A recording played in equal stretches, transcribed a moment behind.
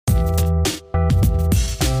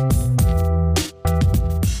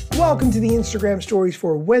Welcome to the Instagram stories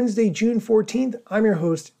for Wednesday, June 14th. I'm your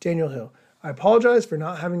host, Daniel Hill. I apologize for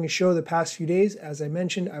not having a show the past few days. As I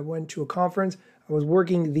mentioned, I went to a conference. I was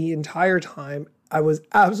working the entire time. I was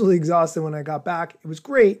absolutely exhausted when I got back. It was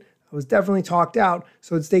great. I was definitely talked out,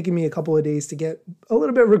 so it's taken me a couple of days to get a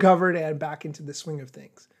little bit recovered and back into the swing of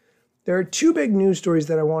things. There are two big news stories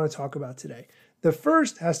that I want to talk about today. The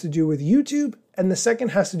first has to do with YouTube, and the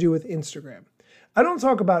second has to do with Instagram. I don't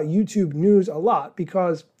talk about YouTube news a lot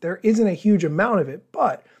because there isn't a huge amount of it,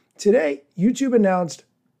 but today YouTube announced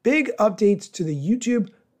big updates to the YouTube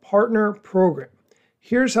Partner Program.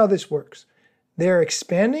 Here's how this works. They're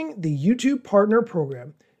expanding the YouTube Partner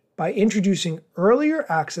Program by introducing earlier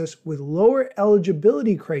access with lower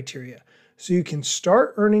eligibility criteria so you can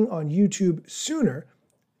start earning on YouTube sooner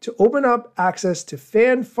to open up access to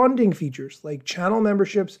fan funding features like channel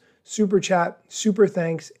memberships, super chat, super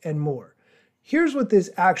thanks, and more. Here's what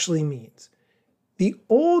this actually means. The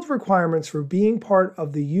old requirements for being part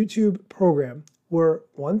of the YouTube program were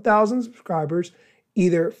 1,000 subscribers,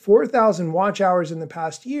 either 4,000 watch hours in the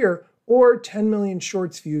past year, or 10 million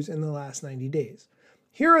shorts views in the last 90 days.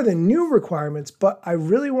 Here are the new requirements, but I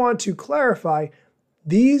really want to clarify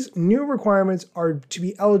these new requirements are to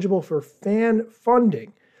be eligible for fan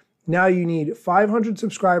funding. Now you need 500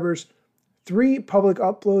 subscribers, 3 public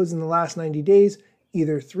uploads in the last 90 days,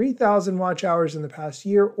 either 3,000 watch hours in the past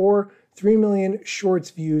year or 3 million shorts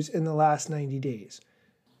views in the last 90 days.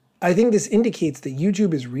 I think this indicates that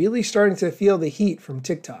YouTube is really starting to feel the heat from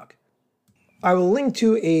TikTok. I will link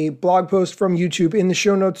to a blog post from YouTube in the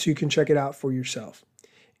show notes so you can check it out for yourself.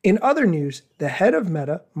 In other news, the head of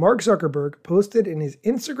Meta, Mark Zuckerberg, posted in his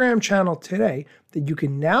Instagram channel today that you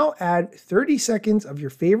can now add 30 seconds of your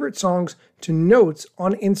favorite songs to notes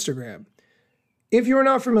on Instagram. If you are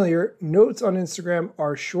not familiar, notes on Instagram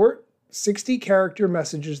are short, 60-character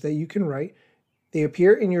messages that you can write. They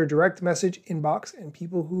appear in your direct message inbox, and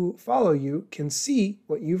people who follow you can see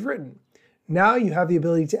what you've written. Now you have the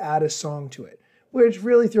ability to add a song to it, which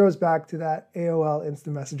really throws back to that AOL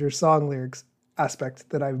Instant Messenger song lyrics aspect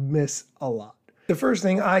that I miss a lot. The first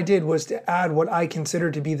thing I did was to add what I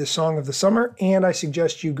consider to be the song of the summer, and I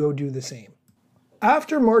suggest you go do the same.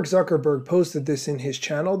 After Mark Zuckerberg posted this in his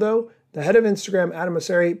channel though, the head of Instagram, Adam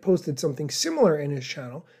Mosseri, posted something similar in his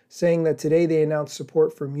channel, saying that today they announced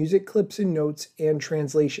support for music clips and notes and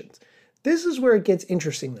translations. This is where it gets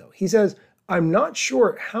interesting though. He says, "I'm not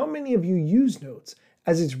sure how many of you use notes,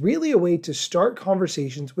 as it's really a way to start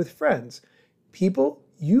conversations with friends, people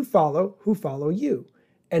you follow who follow you,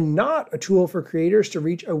 and not a tool for creators to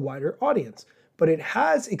reach a wider audience. But it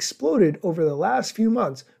has exploded over the last few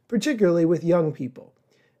months, particularly with young people."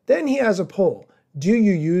 Then he has a poll. Do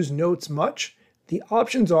you use notes much? The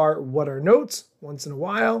options are what are notes, once in a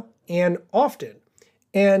while, and often.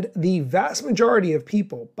 And the vast majority of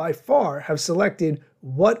people by far have selected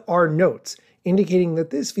what are notes, indicating that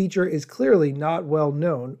this feature is clearly not well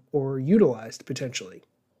known or utilized potentially.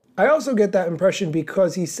 I also get that impression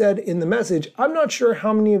because he said in the message, "I'm not sure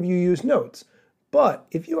how many of you use notes." But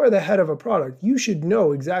if you are the head of a product, you should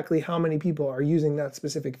know exactly how many people are using that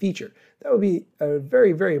specific feature. That would be a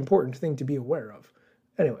very, very important thing to be aware of.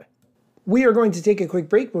 Anyway, we are going to take a quick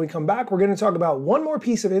break. When we come back, we're going to talk about one more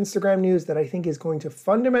piece of Instagram news that I think is going to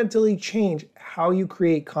fundamentally change how you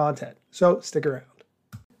create content. So stick around.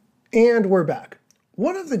 And we're back.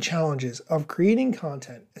 One of the challenges of creating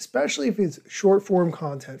content, especially if it's short form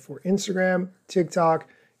content for Instagram, TikTok,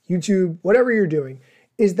 YouTube, whatever you're doing,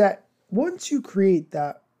 is that once you create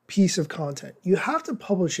that piece of content, you have to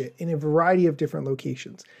publish it in a variety of different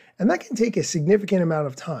locations. And that can take a significant amount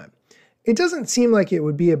of time. It doesn't seem like it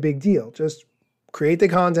would be a big deal. Just create the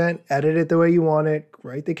content, edit it the way you want it,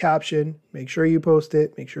 write the caption, make sure you post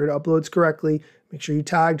it, make sure it uploads correctly, make sure you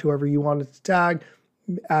tagged whoever you wanted to tag,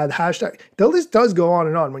 add hashtag. The list does go on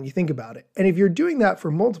and on when you think about it. And if you're doing that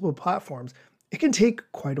for multiple platforms, it can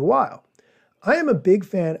take quite a while. I am a big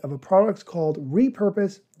fan of a product called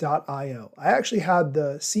repurpose.io. I actually had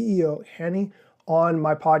the CEO, Hanny, on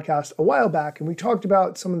my podcast a while back, and we talked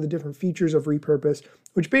about some of the different features of Repurpose,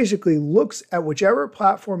 which basically looks at whichever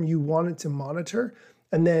platform you wanted to monitor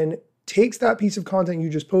and then takes that piece of content you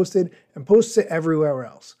just posted and posts it everywhere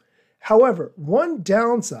else. However, one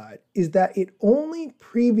downside is that it only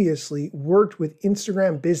previously worked with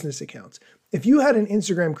Instagram business accounts. If you had an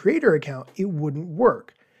Instagram creator account, it wouldn't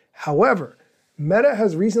work. However, Meta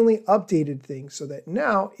has recently updated things so that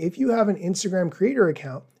now if you have an Instagram creator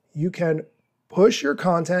account, you can push your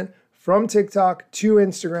content from TikTok to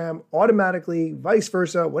Instagram automatically, vice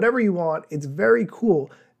versa, whatever you want. It's very cool.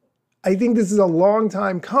 I think this is a long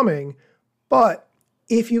time coming, but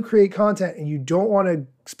if you create content and you don't want to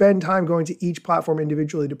spend time going to each platform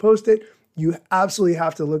individually to post it, you absolutely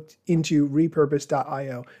have to look into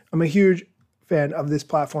repurpose.io. I'm a huge fan of this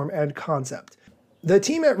platform and concept. The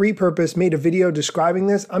team at Repurpose made a video describing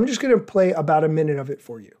this. I'm just going to play about a minute of it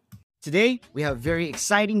for you. Today, we have very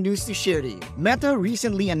exciting news to share to you. Meta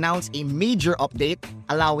recently announced a major update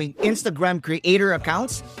allowing Instagram creator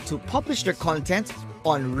accounts to publish their content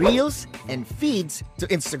on Reels and feeds to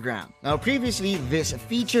Instagram. Now, previously, this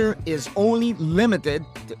feature is only limited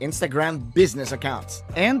to Instagram business accounts.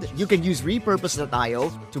 And you can use repurpose.io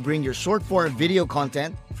to bring your short-form video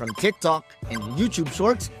content from TikTok and YouTube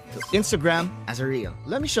Shorts to Instagram as a Reel.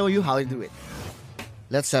 Let me show you how to do it.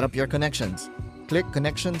 Let's set up your connections. Click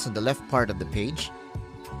Connections on the left part of the page,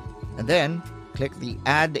 and then click the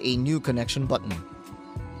Add a New Connection button.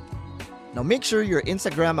 Now make sure your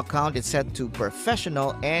Instagram account is set to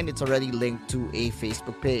professional and it's already linked to a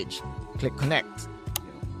Facebook page. Click Connect.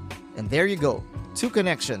 And there you go, 2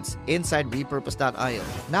 connections inside repurpose.io.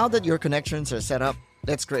 Now that your connections are set up,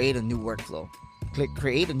 let's create a new workflow. Click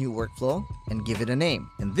Create a New Workflow and give it a name.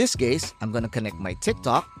 In this case, I'm going to connect my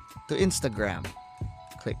TikTok to Instagram.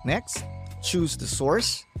 Click Next. Choose the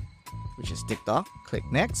source, which is TikTok. Click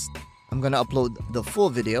Next. I'm going to upload the full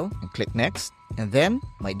video and click Next. And then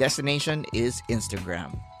my destination is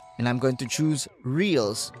Instagram. And I'm going to choose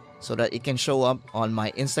Reels so that it can show up on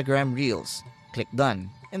my Instagram Reels. Click Done.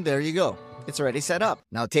 And there you go. It's already set up.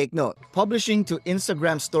 Now take note, publishing to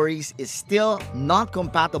Instagram stories is still not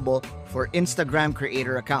compatible for Instagram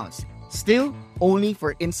creator accounts. Still, only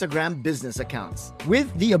for Instagram business accounts.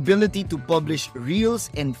 With the ability to publish Reels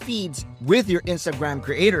and feeds with your Instagram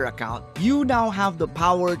creator account, you now have the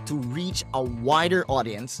power to reach a wider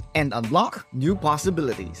audience and unlock new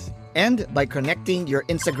possibilities. And by connecting your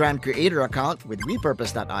Instagram creator account with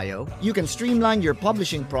repurpose.io, you can streamline your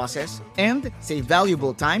publishing process and save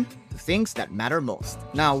valuable time to things that matter most.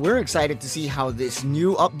 Now, we're excited to see how this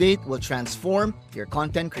new update will transform your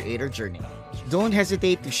content creator journey. Don't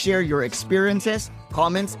hesitate to share your experiences,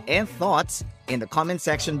 comments, and thoughts in the comment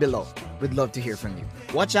section below. We'd love to hear from you.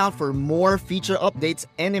 Watch out for more feature updates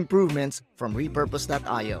and improvements from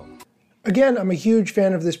repurpose.io. Again, I'm a huge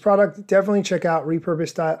fan of this product. Definitely check out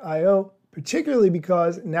repurpose.io, particularly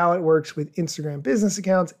because now it works with Instagram business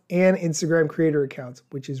accounts and Instagram creator accounts,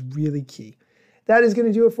 which is really key. That is going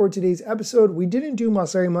to do it for today's episode. We didn't do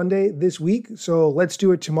Masari Monday this week, so let's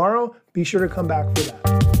do it tomorrow. Be sure to come back for that.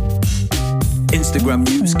 Instagram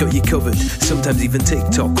news got you covered, sometimes even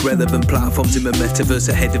TikTok. Relevant platforms in the metaverse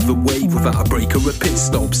ahead of the wave without a break or a pit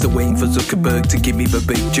stop. Still waiting for Zuckerberg to give me the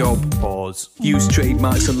big job. Pause. Use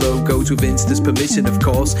trademarks and logos with Insta's permission, of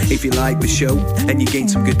course. If you like the show and you gain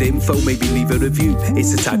some good info, maybe leave a review.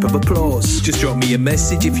 It's the type of applause. Just drop me a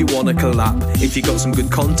message if you want to collab. If you got some good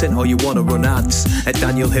content or you want to run ads, at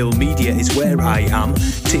Daniel Hill Media is where I am.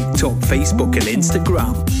 TikTok, Facebook and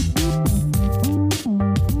Instagram.